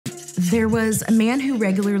There was a man who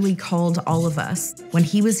regularly called all of us. When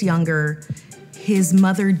he was younger, his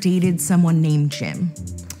mother dated someone named Jim.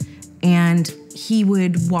 And he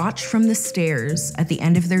would watch from the stairs at the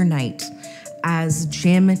end of their night as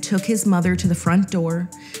Jim took his mother to the front door,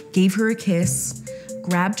 gave her a kiss,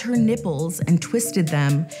 grabbed her nipples and twisted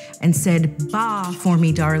them and said, "Bah for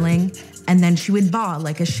me, darling." And then she would baa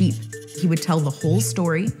like a sheep. He would tell the whole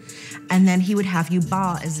story, and then he would have you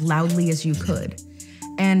baa as loudly as you could.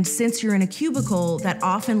 And since you're in a cubicle, that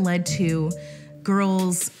often led to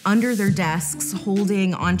girls under their desks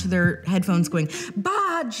holding onto their headphones going,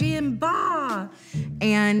 "Bah, Jim, bah."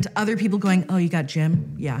 And other people going, "Oh, you got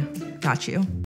Jim? Yeah, got you."